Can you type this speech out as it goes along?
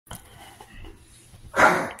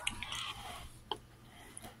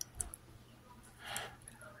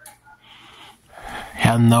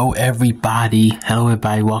Hello everybody,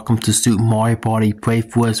 welcome to Super Mario Party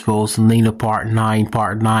Playful Rosalina Part 9,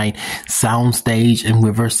 Soundstage and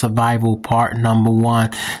River Survival Part Number 1,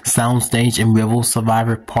 Soundstage and River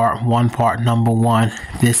Survivor Part 1, Part Number 1.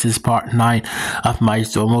 This is Part 9 of my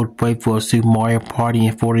solo playful Super Mario Party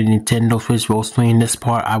and for the Nintendo Switch Rosalina. In this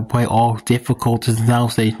part, I play all difficulties in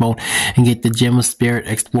Soundstage mode and get the Gem of Spirit,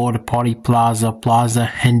 explore the Party Plaza,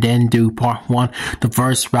 and then do Part 1, the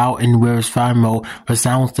first route in River Survival mode. For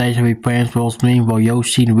Soundstage, I be playing Rosalina while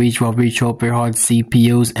Yoshi and Luigi will reach over hard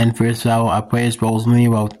CPUs, and first route I play as Rosalina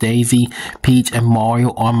while Daisy, Peach, and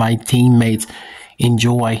Mario are my teammates.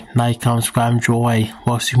 Enjoy. Like, comment, subscribe, enjoy.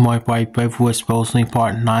 Watch Super Mario Party Playful Rosalina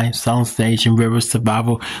Part 9, Soundstage and River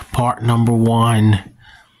Survival Part Number 1.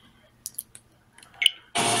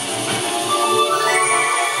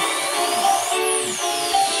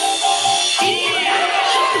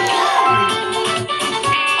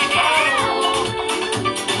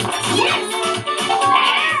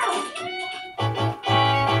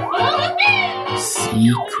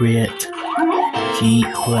 Secret. Keep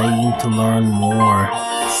playing to learn more.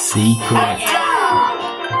 Secret.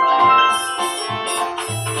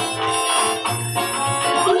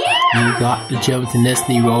 You got the gem to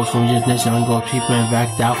Disney Rose from just this young girl, people and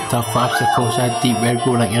backed out for tough obstacles. That deep red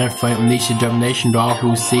blue like inner flame, unleash determination to all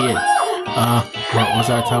who see it. What was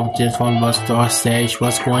our time with just one bus star stage?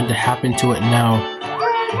 What's going to happen to it now?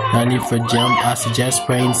 No need for jump. I suggest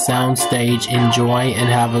playing Soundstage. Enjoy and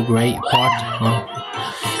have a great part.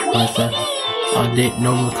 I didn't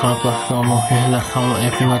know the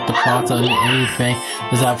anything like the plaza and anything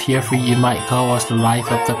that's up here for you might call us the life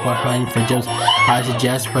of the behind for just I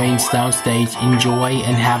suggest playing Soundstage. Enjoy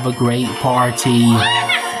and have a great party.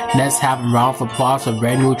 Let's have a round of applause for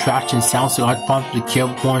brand new attraction. Sounds like pump the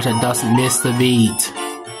kill points that doesn't miss the beat.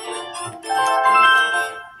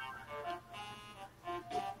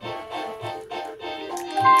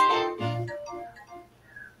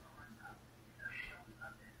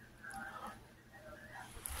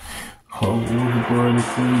 Oh, we're going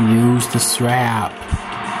to use the strap.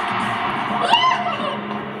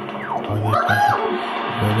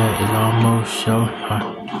 That is almost so.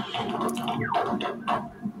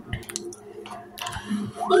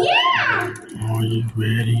 Yeah! Are you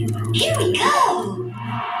ready, Rosie? Here we go!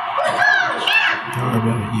 How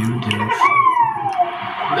about you, Yoshi?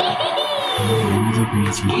 Oh,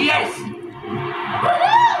 Luigi. Yes!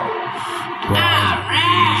 Wow,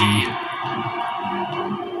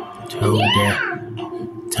 Toad.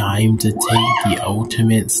 Time to take the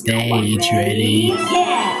ultimate stage. Ready?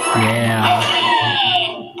 Yeah.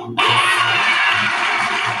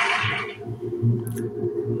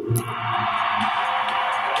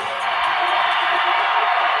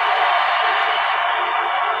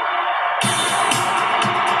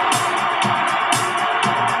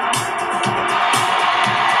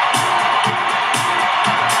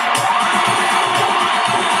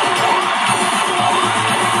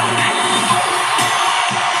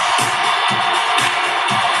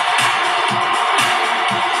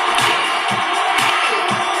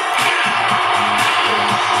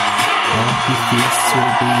 This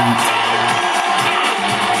will be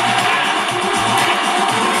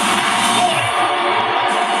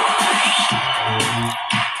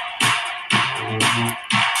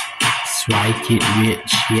strike it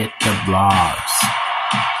rich, hit the blocks.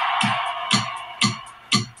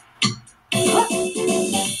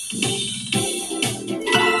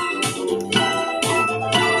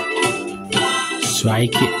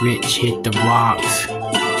 Strike it rich, hit the blocks.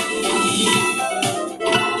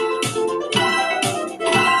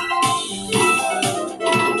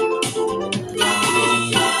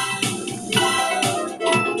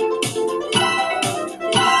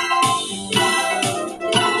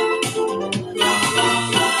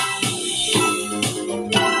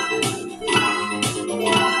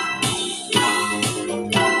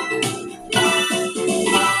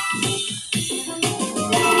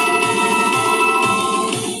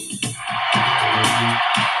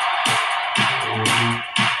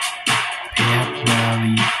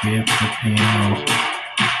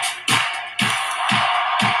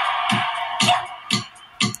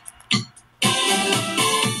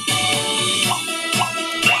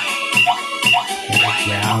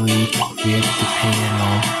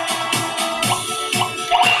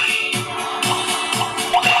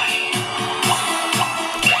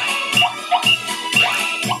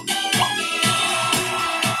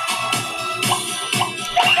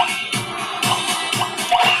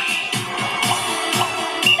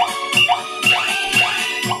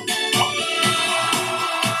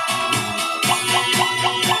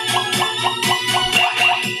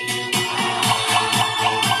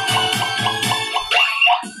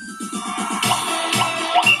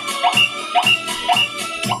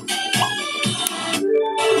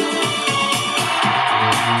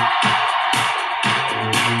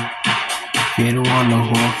 on the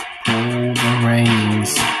horse, pull the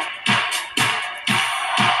reins.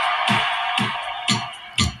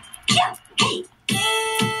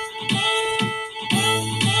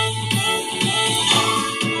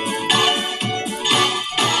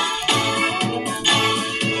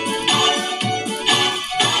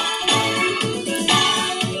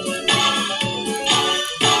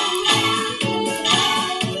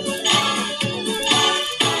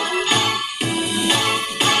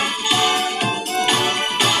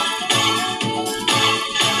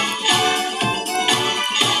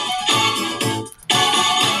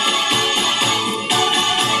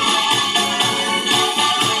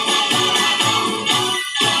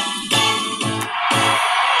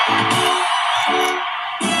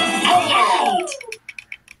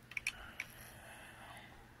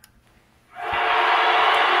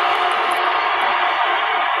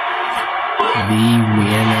 The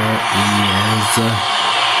winner is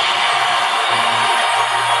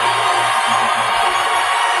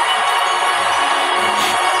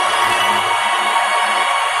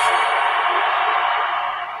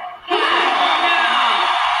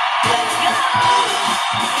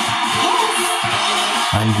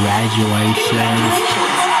congratulations.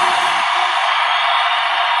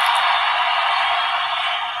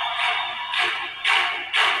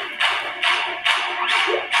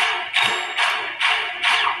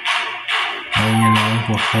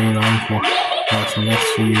 Hanging on for what's next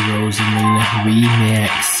for you, Rosalina.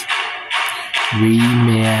 Remix.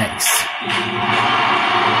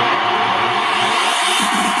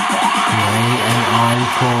 Play an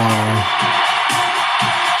encore.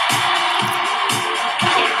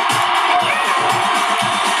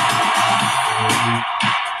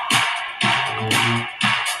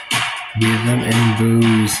 Rhythm and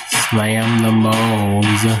blues. Slam the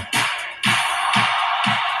molds.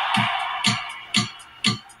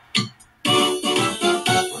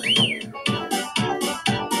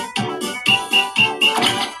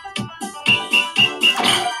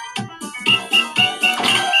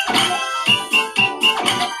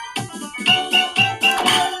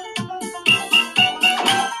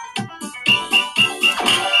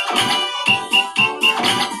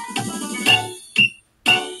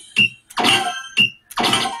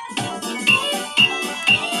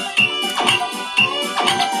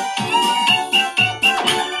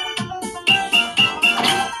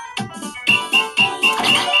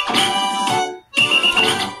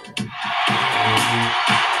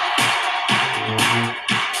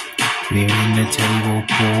 Clearing the table,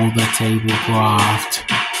 pull the tablecloth.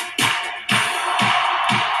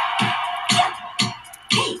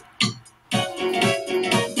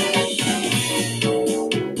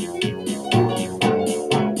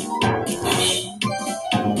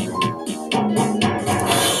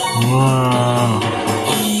 Wow.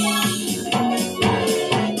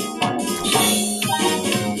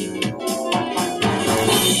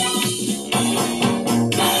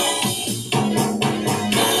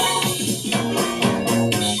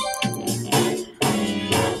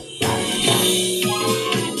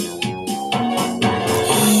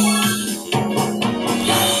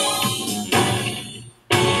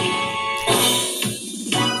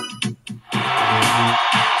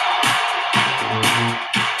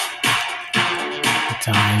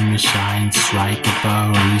 Time machine strike a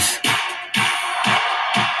pose.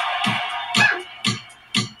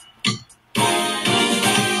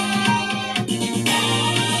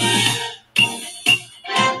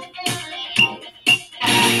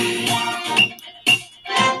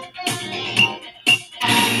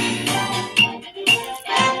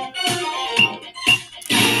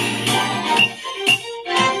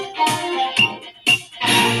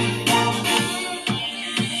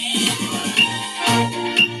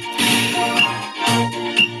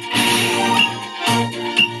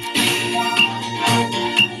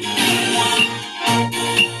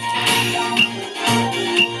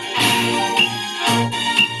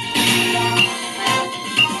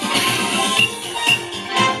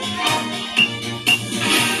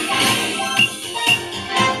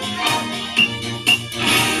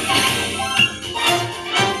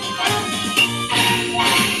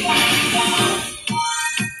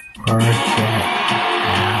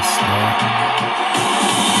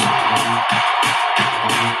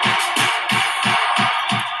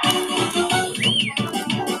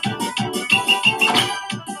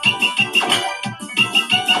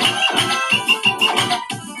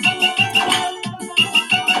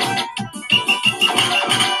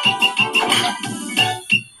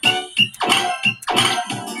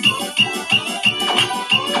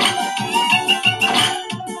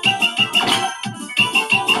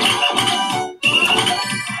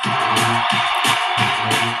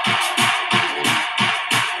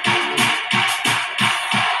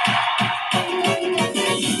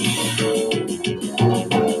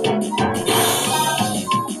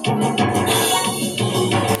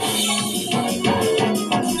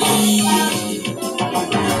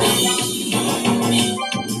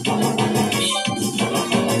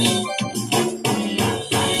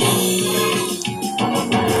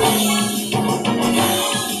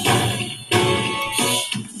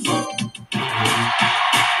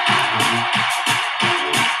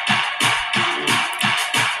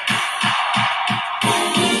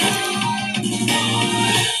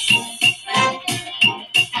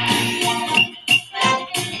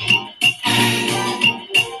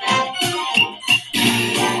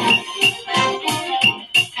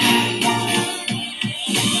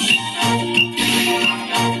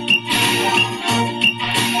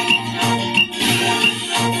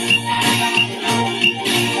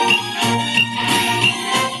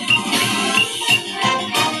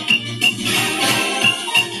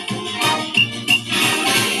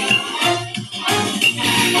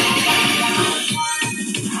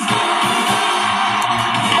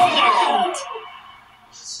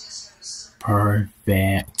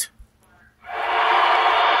 Perfect.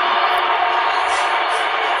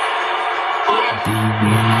 The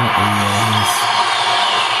winner is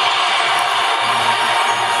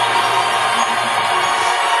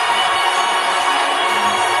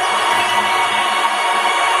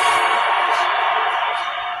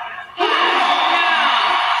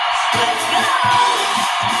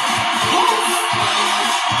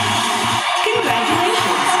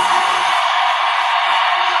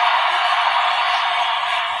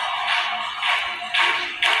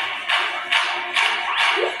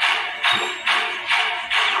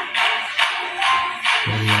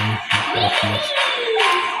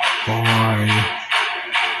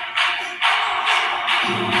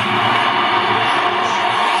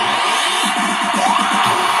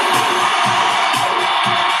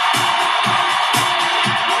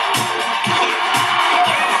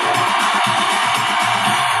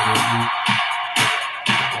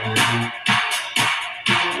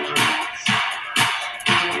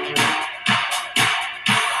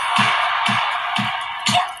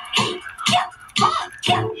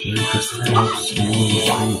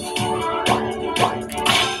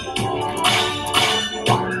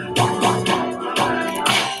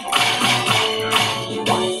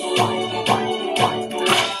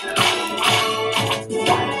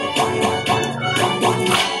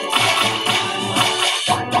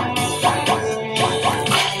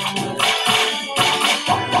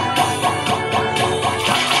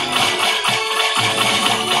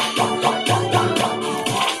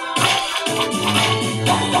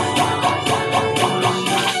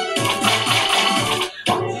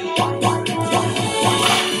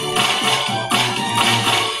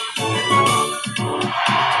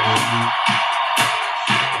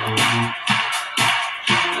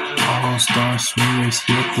All-star swingers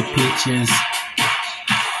hit the pitches.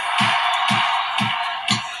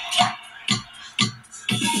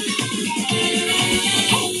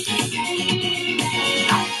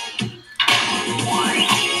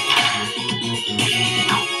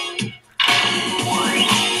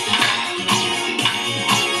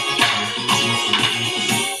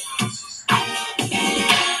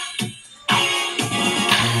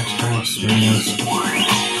 All-star swingers.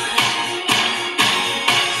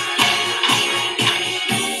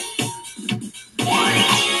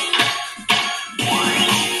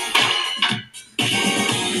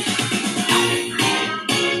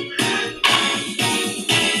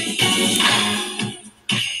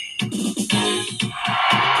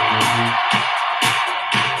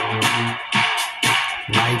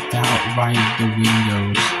 Wiped out by the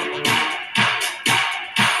windows.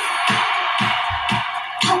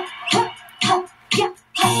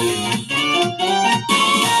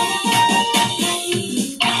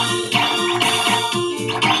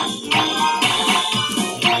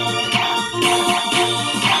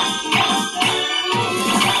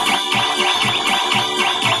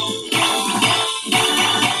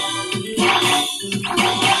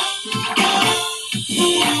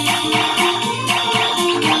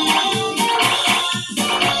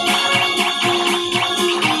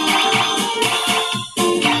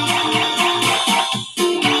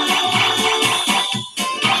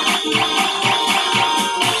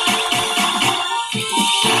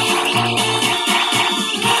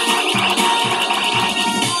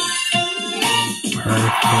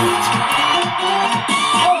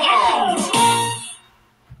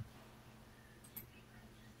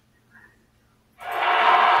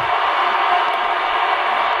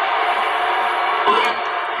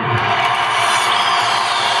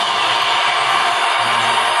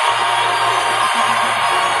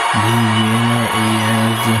 The winner is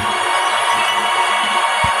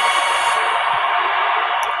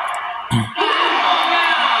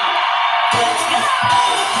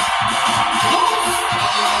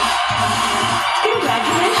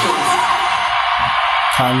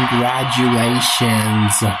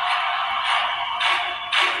Congratulations.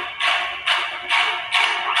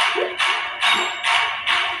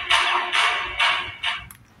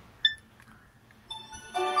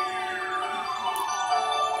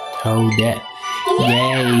 Hold that.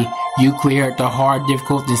 Yay. You cleared the hard,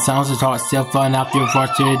 difficult, and sounds of taught self fun after your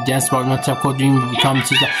frustrated dance spot. No typical dream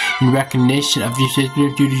becomes in recognition of your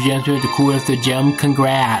sister due to gems with the coolest of gem.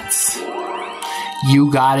 Congrats.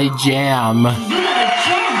 You got a gem.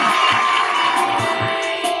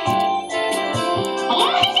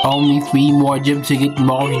 Only 3 more gems to get them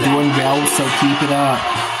all. You're doing well, so keep it up.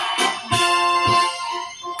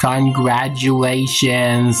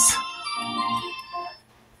 Congratulations.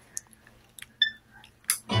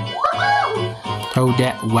 Oh,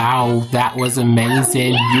 wow, that was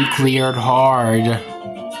amazing. You cleared hard.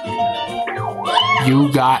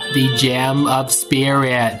 You got the gem of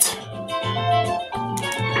spirit.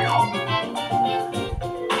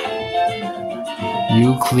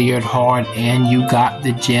 You cleared hard and you got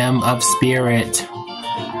the gem of spirit.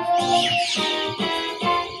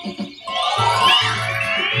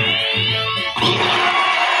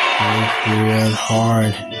 You cleared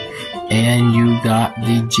hard and you got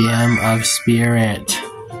the gem of spirit.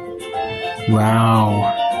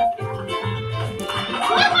 Wow.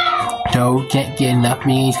 No, can't get enough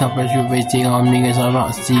meanings. Compression rating on meanings. I'm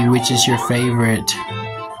about to see which is your favorite.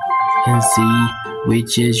 And see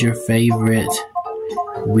which is your favorite.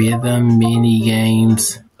 With the mini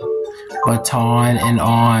games. Baton and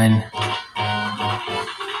on.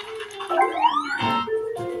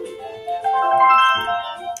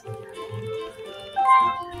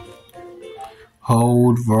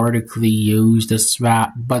 Hold vertically, use the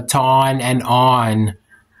swap. Baton and on.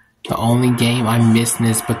 The only game I'm missing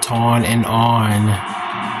is baton and on.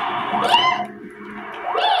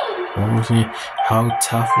 How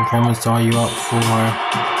tough performance are you up for?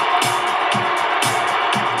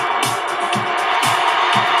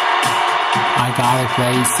 I gotta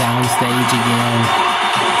play soundstage again.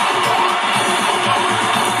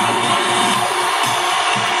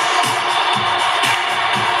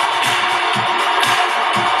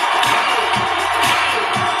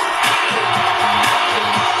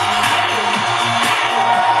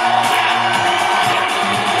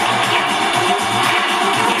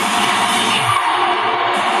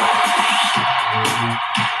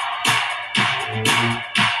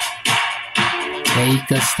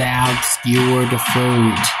 Take a stab, skewer the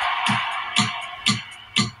fruit.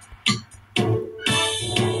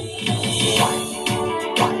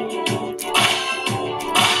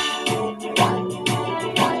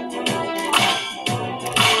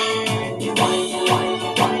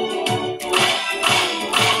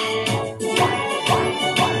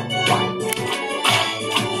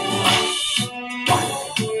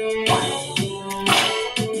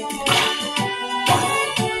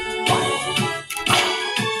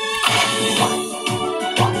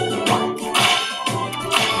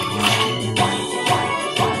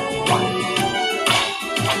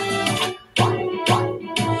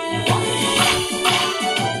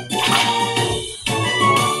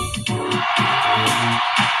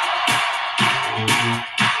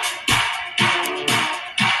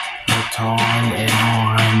 Baton and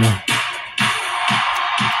on.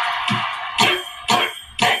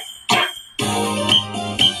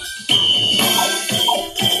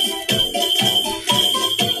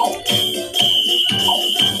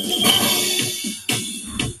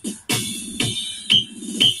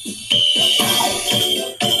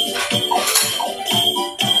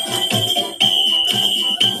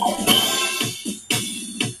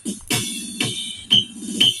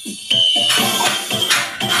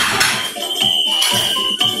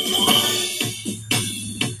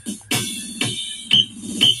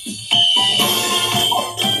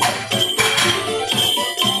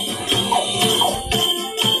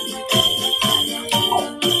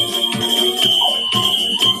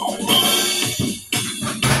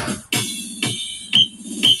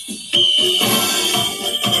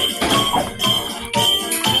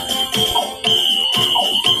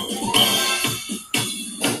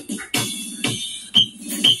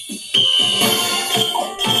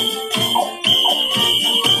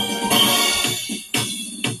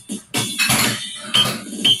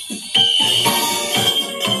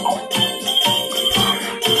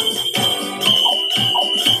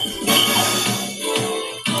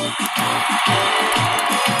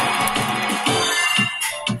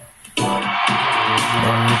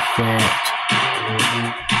 Perfect.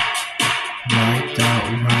 Wiped out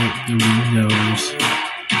right the windows.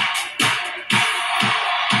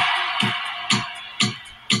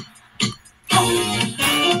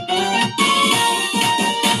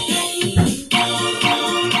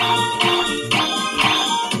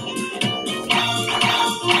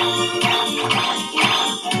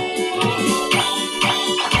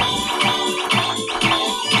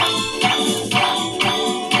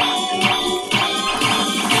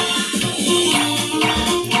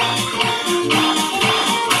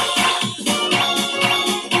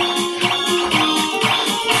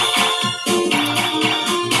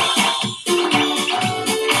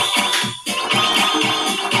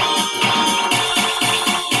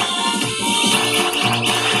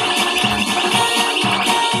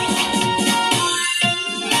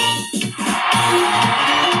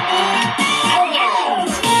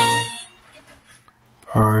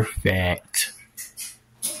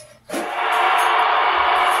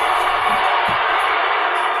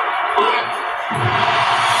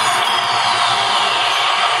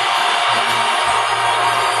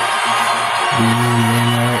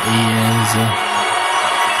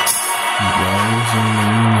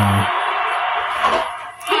 Rosalina.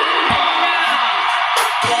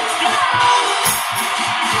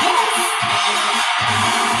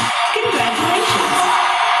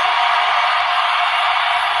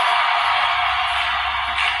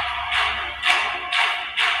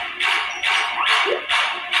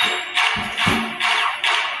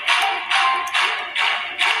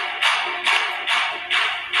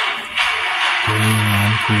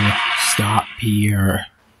 Stop here.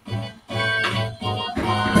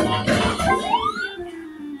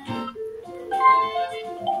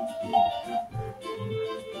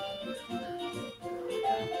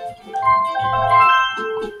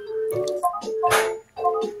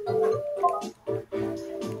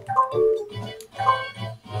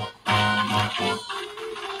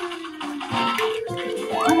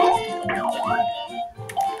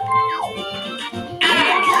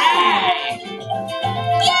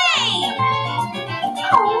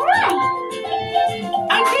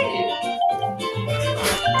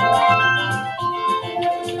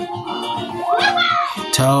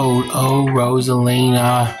 Toad, oh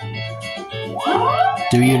Rosalina.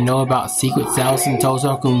 Do you know about secret cells in Toad's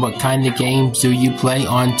and what kind of games do you play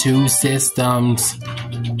on 2 systems?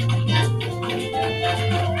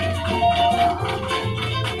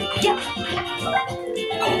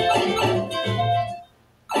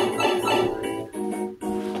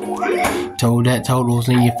 Told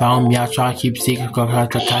Rosalina you found me. I'll try to keep secret. Got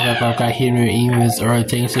hidden even this early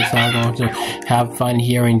things. I'm going to have fun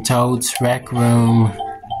here in Toad's rec room.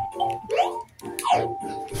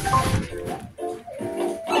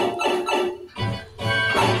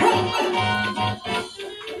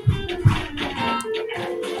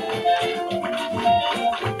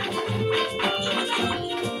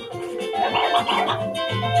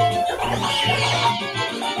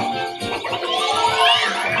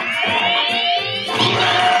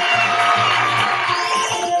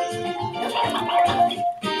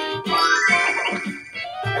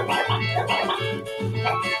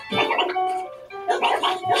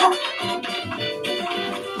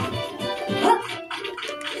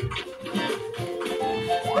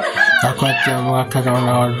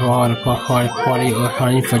 Party or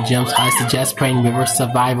hunting for gems. I suggest playing River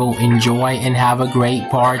Survival. Enjoy and have a great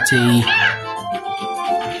party.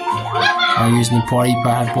 I'm using the party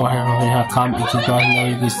by comics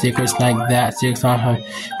and stickers like that. Stickers on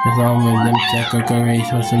them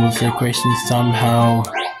decorations somehow.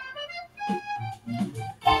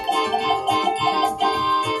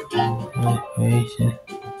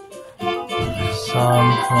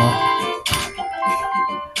 Somehow.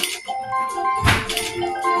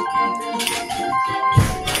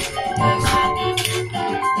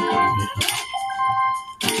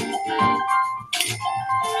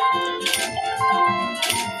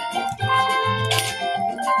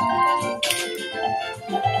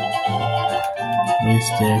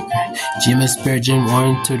 Jim is Spurgeon,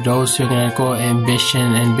 warning to those who are gonna go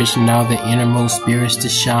ambition now the innermost spirits to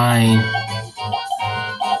shine.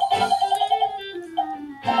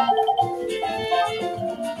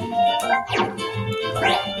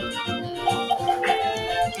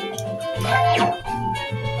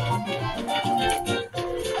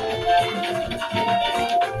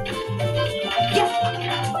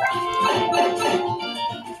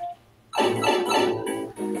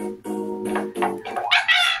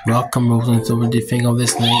 Welcome, Rosalina. So what do you think of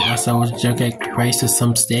this night? I saw was just price to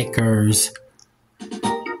some stickers.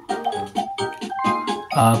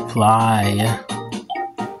 Apply.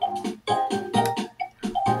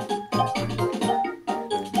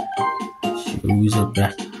 Choose a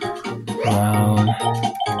background.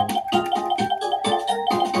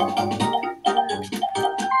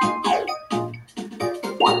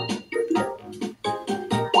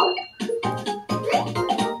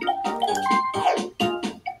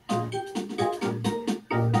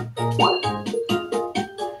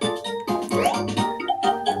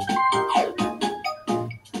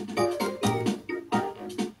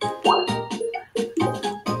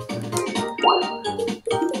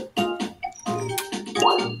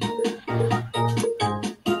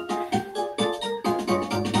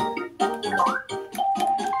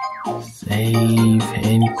 Save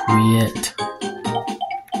and quit.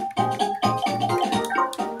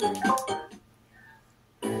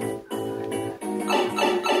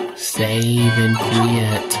 Save and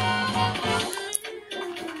quit.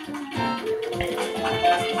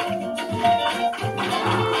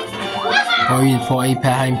 Or you play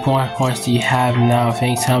points do you have now?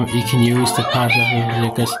 Things you can use to positive.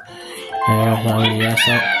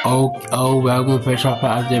 Well, good fish up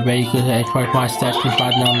out there, ready to export my stats to 5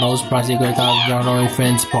 down those prices. Good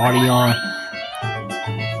friends party on.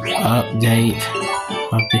 Update.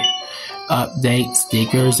 Update.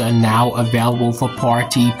 Stickers are now available for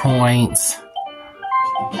party points.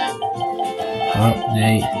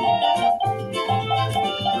 Update.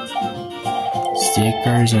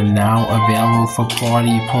 Stickers are now available for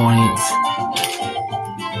party points.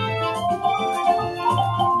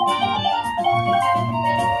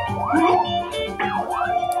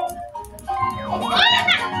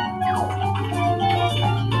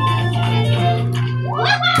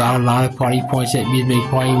 Got a lot of party points that means make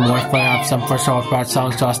party more fun. Have some first off about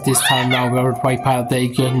songs just this time now. Wherever party pilot they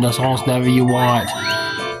get the songs whenever you want.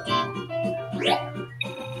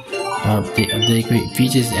 Update great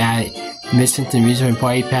features added. Listen to music and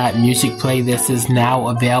party pad music playlist is now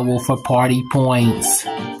available for party points.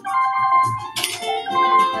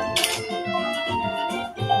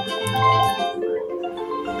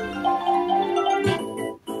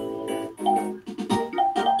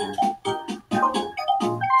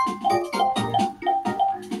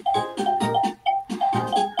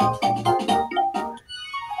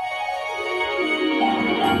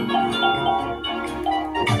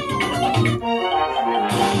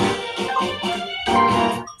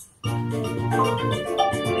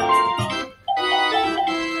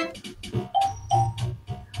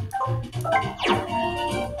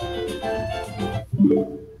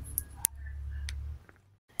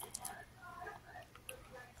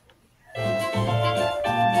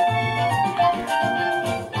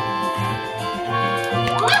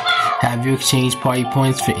 Have you exchanged party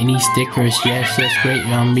points for any stickers? Yes, that's great.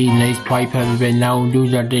 On me, nice party has been now do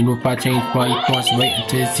that they will change party points. Wait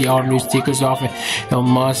until see all new stickers off it. No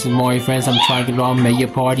must and more friends. I'm trying to get on. May your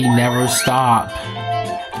party never stop.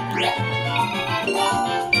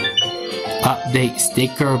 Update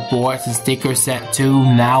sticker boards and sticker set 2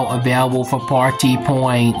 now available for party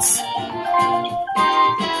points.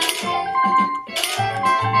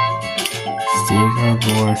 Sticker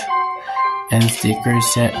boards and sticker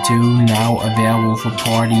set 2 now available for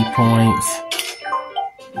party points.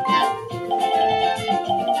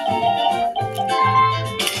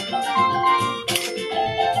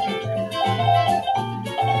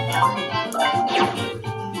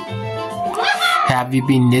 Have you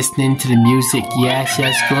been listening to the music? Yes,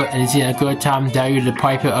 that's good. And it's a good time to tell you the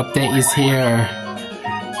Piper update is here.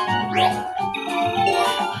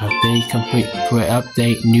 Update complete. For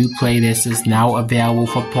update, new playlist is now available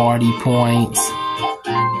for party points.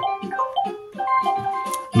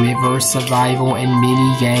 River survival and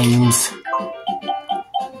mini games.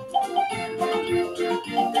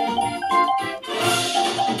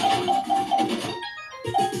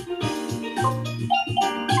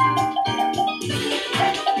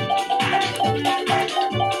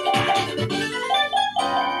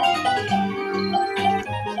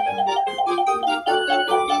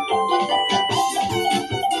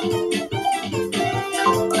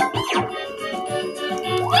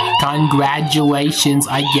 Congratulations,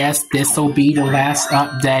 I guess this'll be the last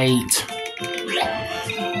update.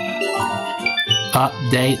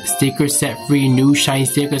 Update, sticker set free, new shiny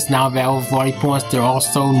stickers now available for 40 points. There are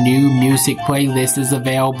also new music playlist is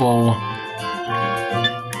available.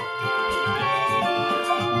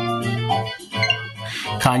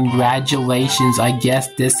 Congratulations, I guess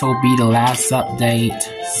this'll be the last update.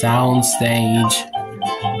 Soundstage.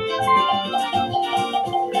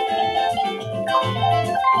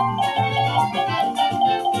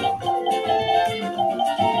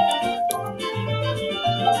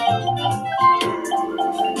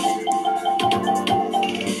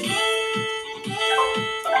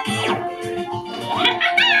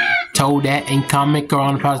 Toadette and Comic are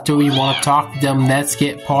on the positive. You want to talk to them? Let's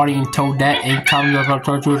get partying. Toadette and Comic are on the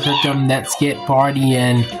positive. Them. Let's get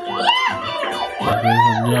partying.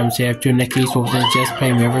 After in the case of just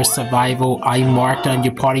playing River Survival, I marked on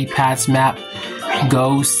your party pass map.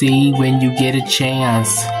 Go see when you get a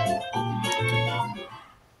chance.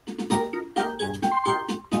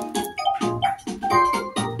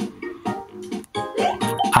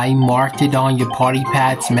 I marked it on your party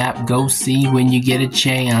pads map. Go see when you get a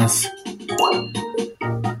chance.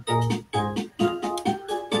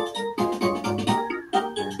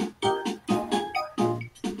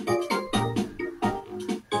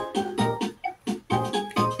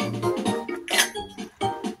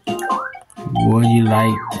 Would you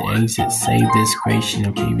like to exit, save this creation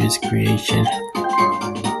or previous creation?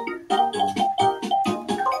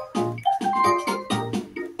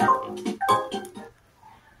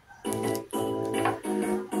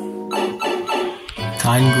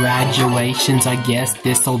 Congratulations, I guess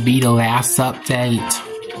this'll be the last update.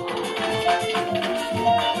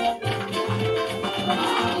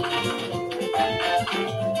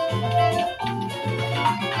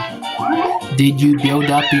 Did you build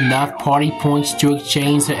up enough party points to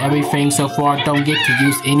exchange for everything so far? Don't get to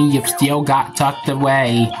use any you've still got tucked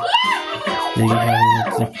away.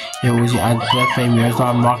 It was your unbirthday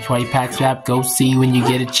marathon marked white packs wrap. Go see when you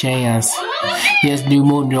get a chance. Here's New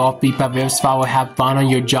Moon, your offbeat by Rivers Follow. Have fun on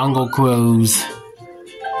your jungle cruise.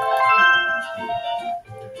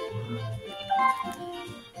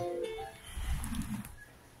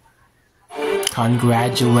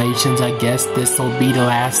 Congratulations, I guess this'll be the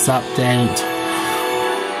last update.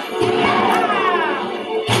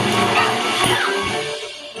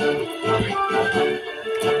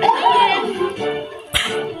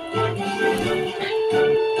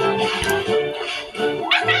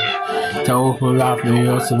 So, we're out for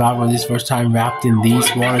your survival this first time wrapped in these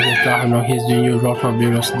waters. If I know his new rock for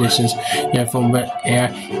beautiful conditions. Yeah, from wet air,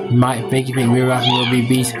 might think you think we're out will be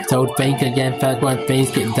beast. So, think again, fast when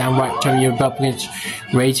things get downright, turn your up against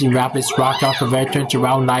raging rapids, rock off the very turns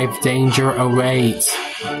around, life danger awaits.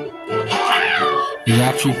 He's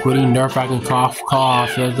actually pretty nerve wracking cough.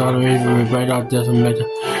 There's no reason to regret out doesn't matter.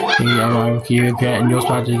 I'm keep it and you're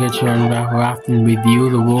supposed to get you on raft and review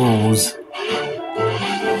the rules.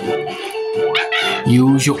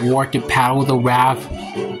 Use your oar to paddle the raft.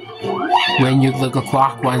 When your little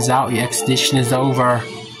clock runs out, your expedition is over.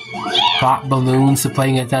 Pop balloons to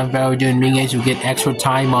playing at time value during meetings, you'll get extra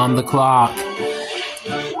time on the clock.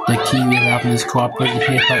 The key we have in this cooperative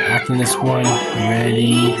here by acting this one.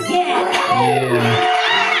 Ready? Yeah.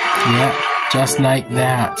 Yep, just like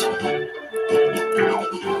that.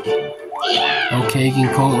 Okay,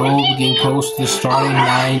 getting close to the starting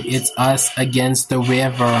line. It's us against the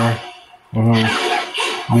river.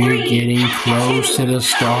 We're getting close to the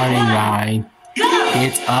starting line.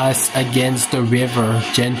 It's us against the river.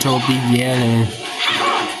 Gentle beginning.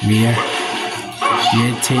 We're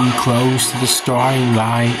getting close to the starting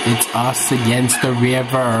line. It's us against the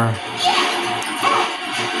river.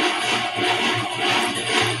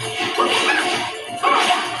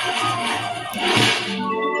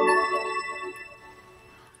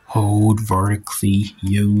 Hold vertically.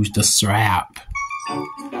 Use the strap.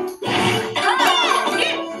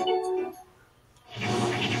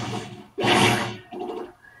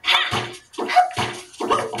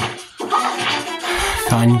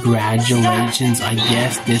 Congratulations, I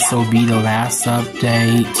guess this'll be the last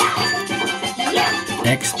update.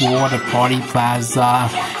 Explore the Party Plaza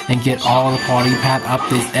and get all the Party Path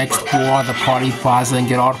updates. Explore the Party Plaza and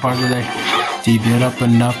get all the parts of the... Do you build up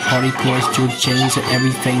enough party points to exchange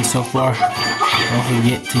everything so far? Don't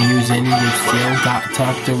forget to use any you've still got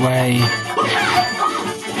tucked away.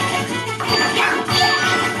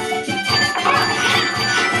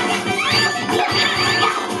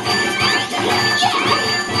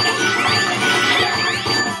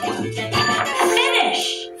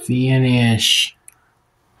 Finish.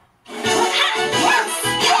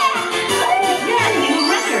 New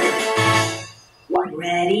record.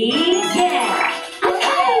 Ready, yeah.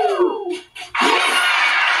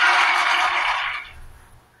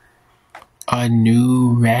 A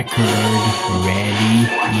new record. Ready,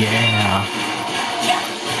 yeah.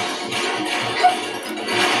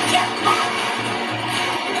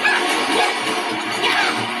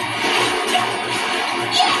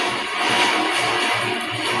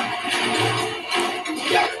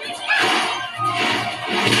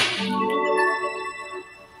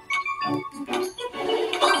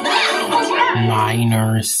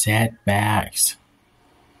 Minor setbacks.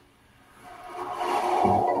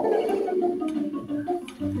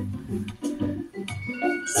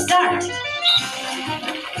 Start.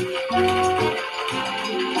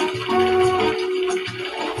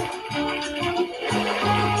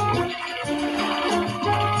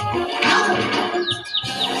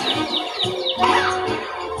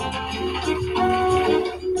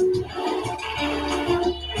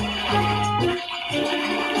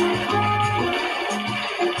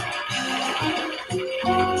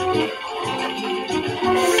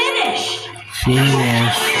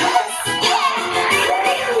 Finish.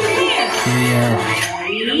 Clear.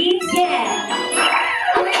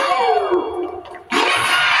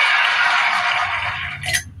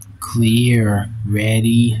 Clear.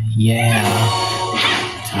 Ready, yeah.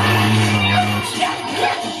 Timeless.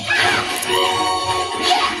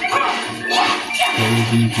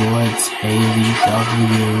 Haley Woods, Haley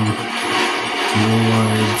W.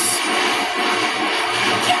 Woods.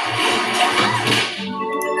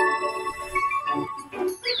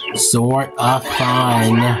 Sort of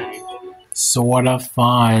fun. Sort of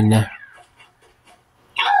fun.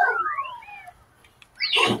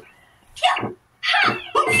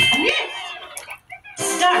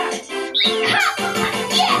 Start.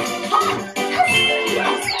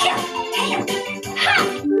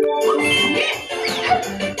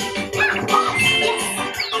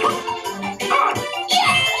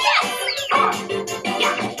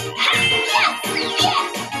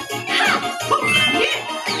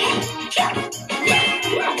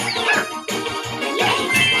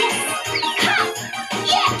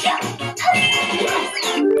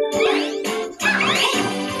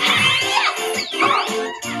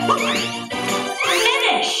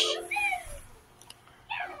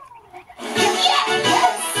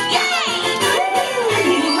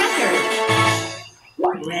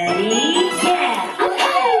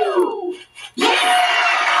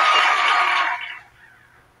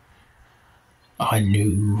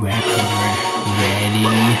 Ready?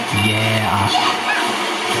 Yeah.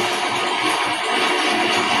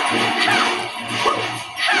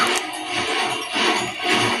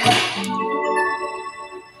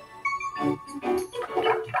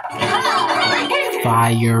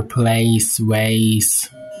 Fireplace ways.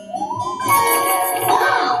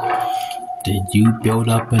 Did you build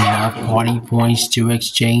up enough party points to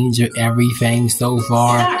exchange everything so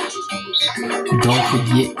far? Don't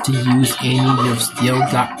forget to use any you've still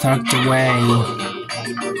got tucked away.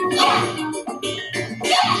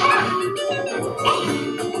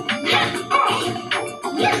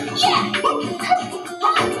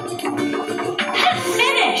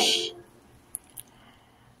 Finish!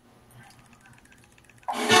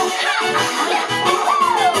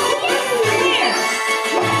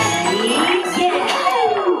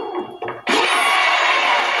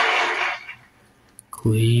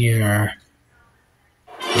 Clear.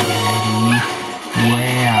 Ready?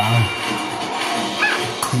 Yeah.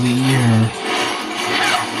 Clear.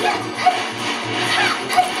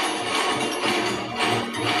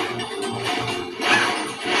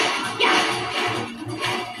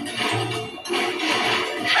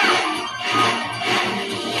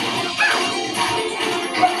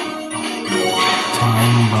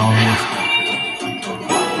 Time bonus.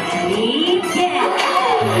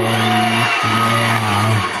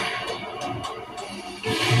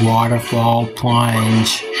 Waterfall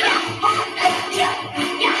plunge.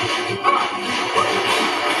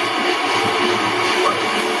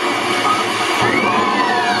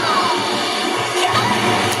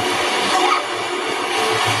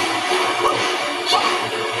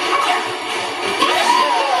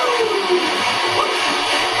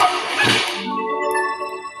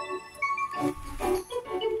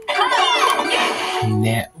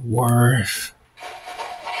 Net worth.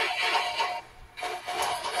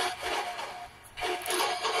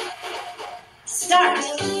 Start!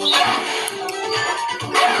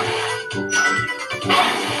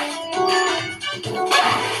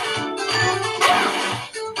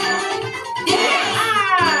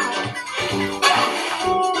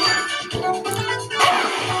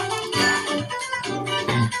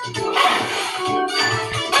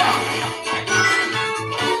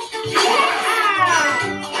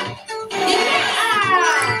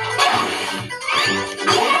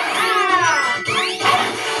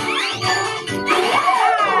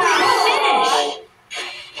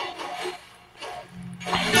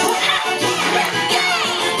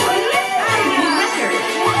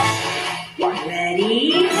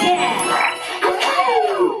 Ready, yeah!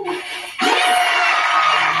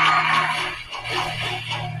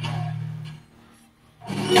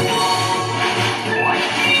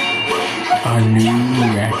 A new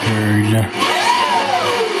record.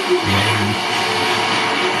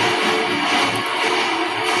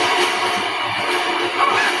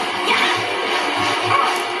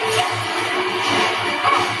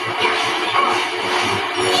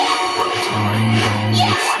 Time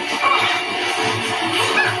bonus.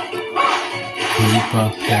 Trooper,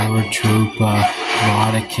 paratrooper,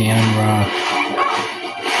 water camera.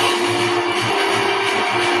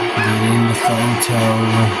 Get in the photo.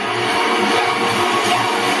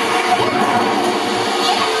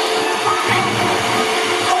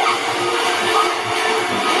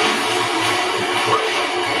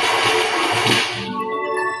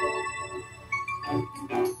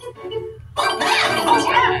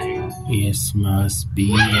 This must be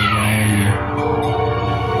the way.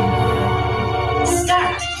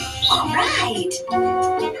 Start! Right!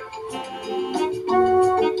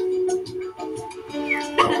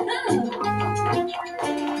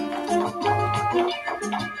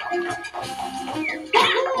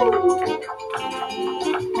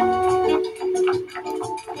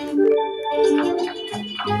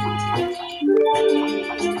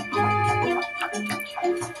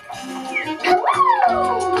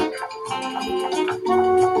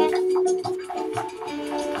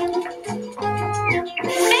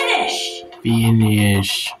 Finish!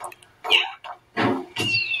 Finish.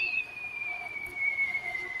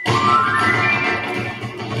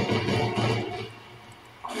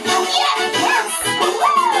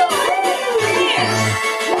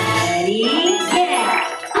 Ready, yeah!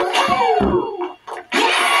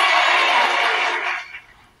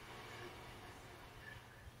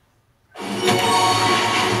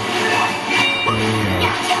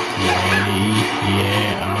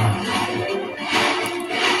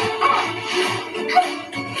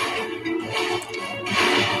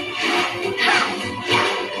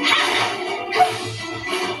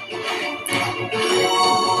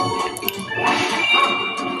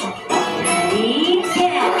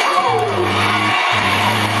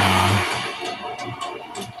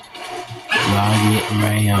 rugged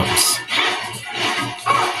ramps.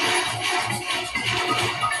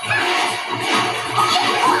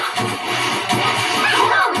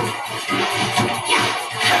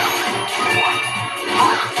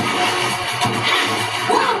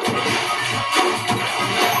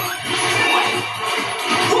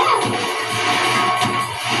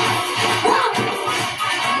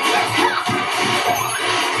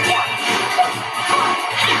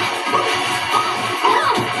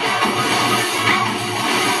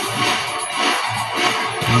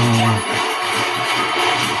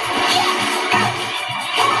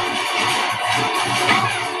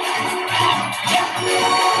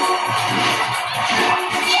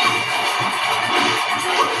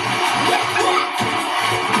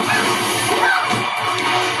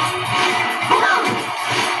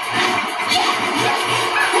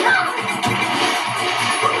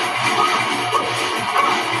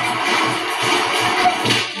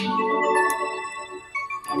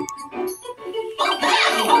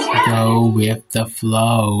 Go with the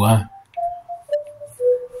flow.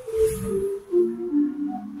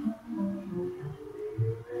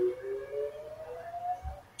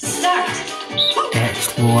 Start.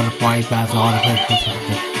 Explore the Party Plaza on the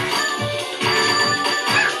finish.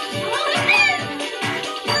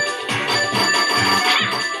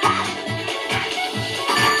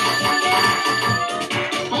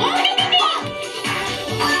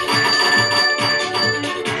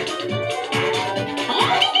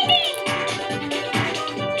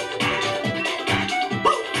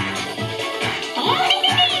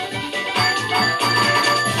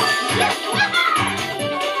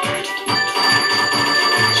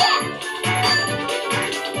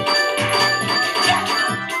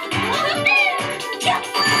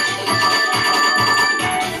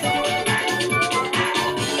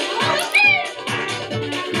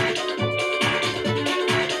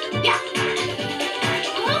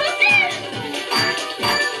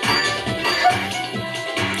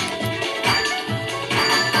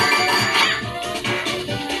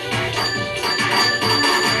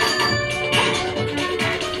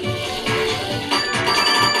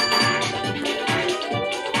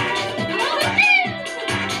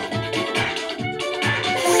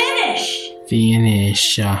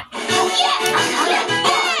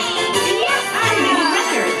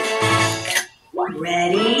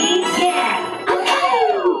 Ready, get.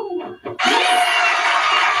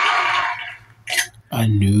 A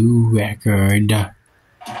new record.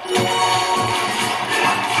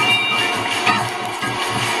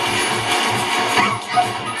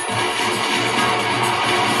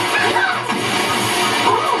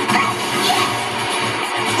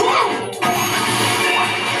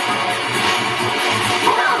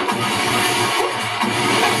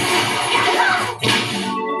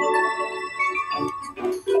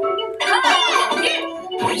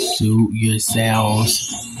 Suit yourselves.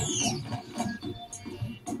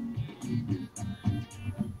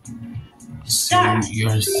 Suit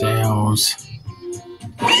yourselves.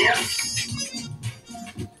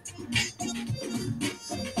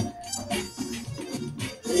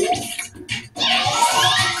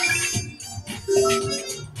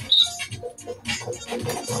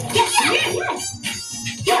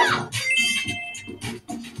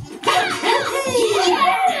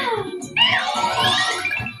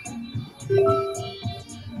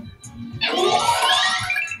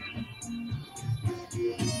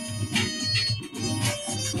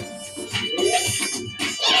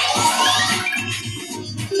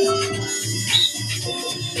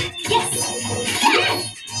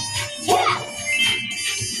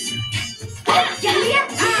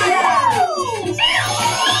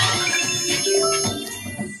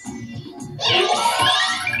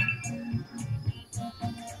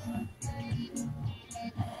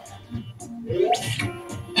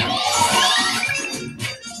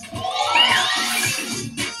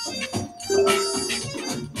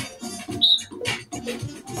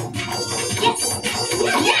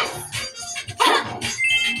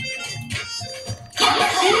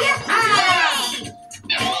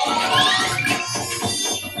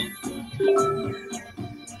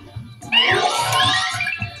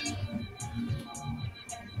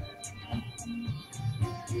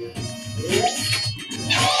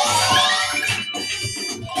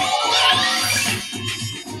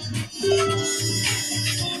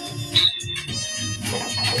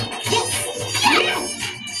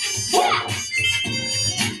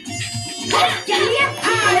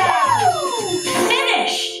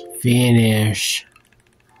 Finish.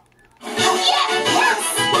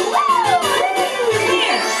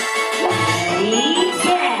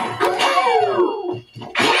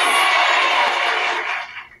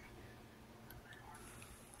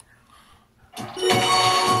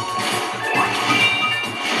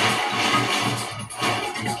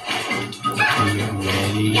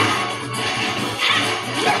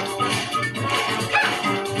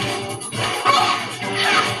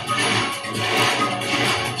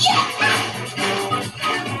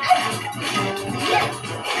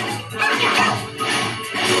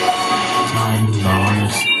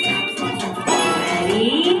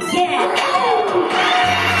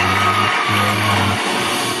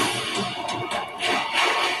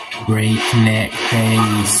 breakneck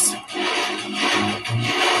pace.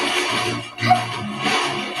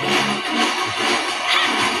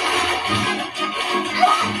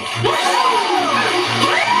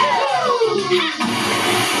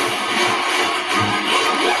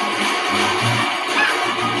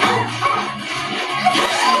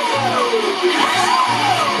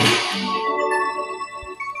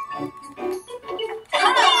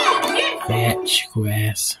 Fetch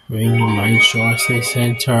grass. Bring the line towards the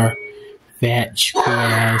center. Fetch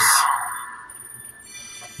grass.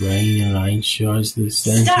 Bring the line towards the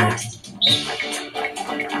center.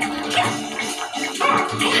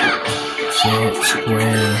 Fetch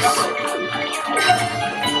grass.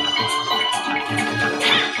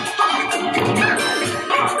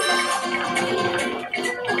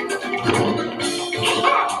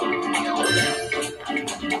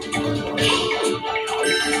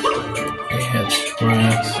 Fetch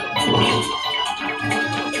grass.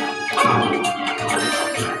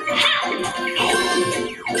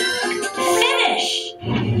 Finish.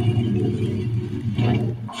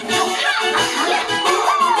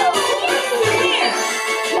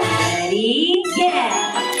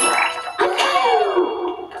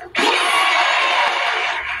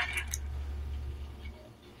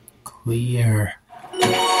 Clear.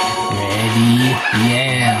 Ready, yeah. Clear. Ready,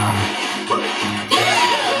 yeah.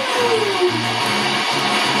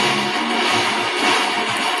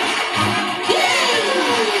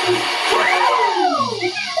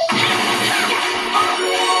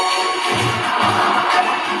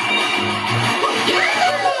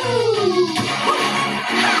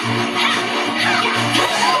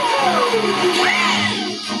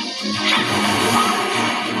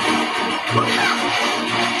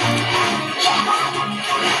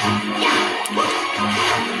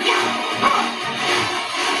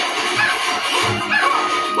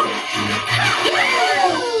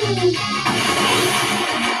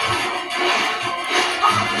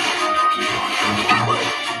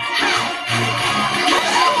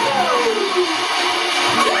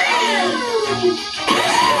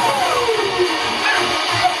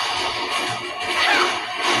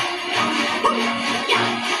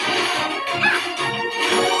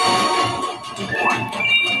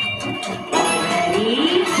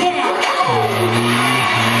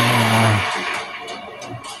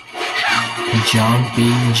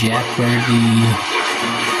 Jumping Jeopardy.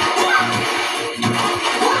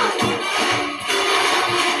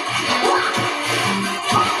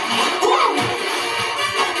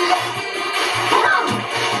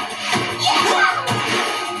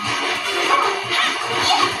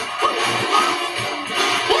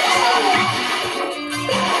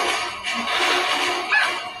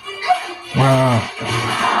 Wow.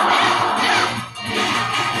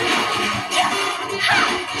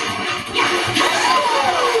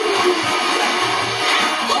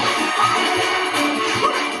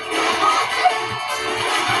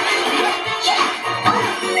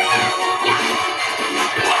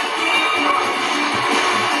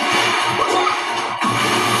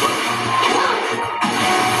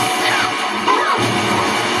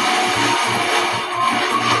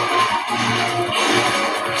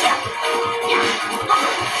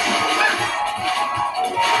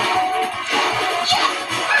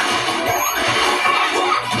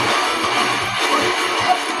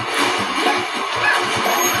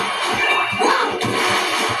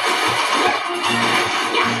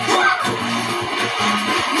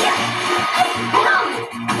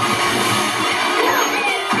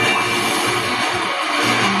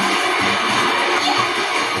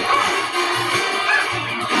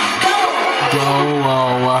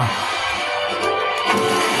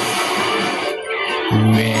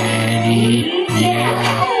 Ready, yeah.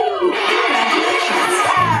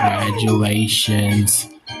 Congratulations.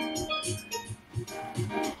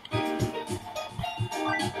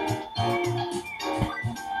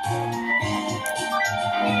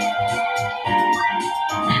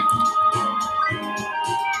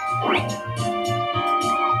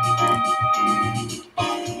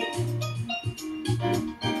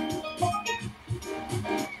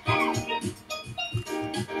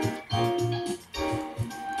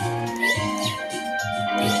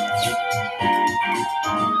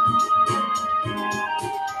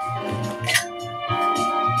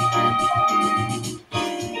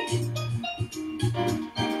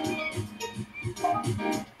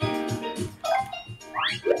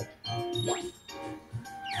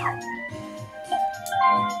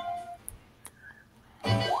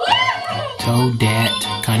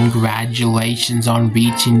 Toadette, congratulations on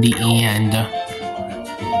reaching the end.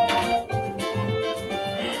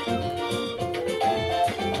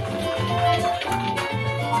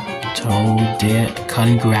 Told it.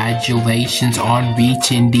 Congratulations on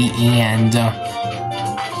reaching the end.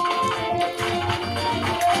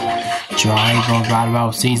 Driver, right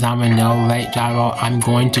about, since I'm in no late, driver, I'm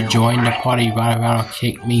going to join the party. Rattle,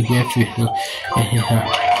 kick me with you.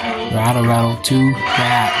 Rattle, too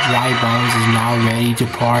bad. Dry Bones is now ready to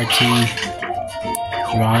party.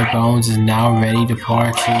 Dry Bones is now ready to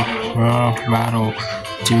party. Rattle,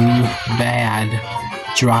 too bad.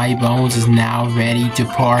 Dry Bones is now ready to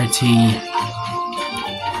party.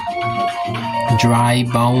 Dry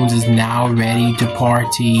Bones is now ready to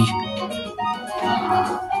party.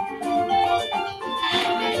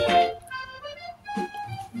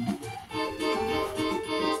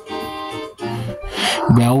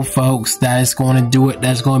 Well, folks, that is going to do it.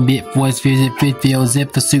 That's going to be it for this video.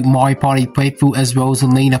 Zip for Super Mario Party Playthrough as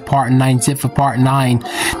Rosalina Part 9. Zip for Part 9.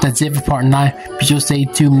 That's it for Part 9. Be sure to stay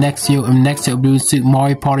tuned next year. Next year, we'll do Super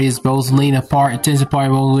Mario Party as Rosalina Part 10. Super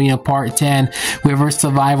Mario Rosalina Part 10. River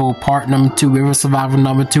Survival Part number 2. River Survival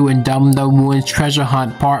number 2. And Dumb the Moon's Treasure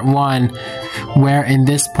Hunt Part 1. Where in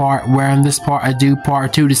this part I do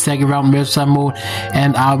Part 2, the second round River Survival mode.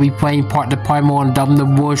 And I'll be playing the Part mode on Dumb the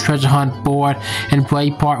Moon's Treasure Hunt board. And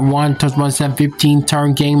play Part 1 to 1/7/15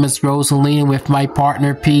 turn game as Rosalina with my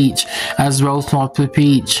partner Peach as Rosalina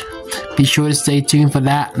Peach. Be sure to stay tuned for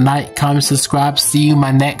that. Like, comment, subscribe. See you in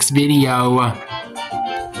my next video.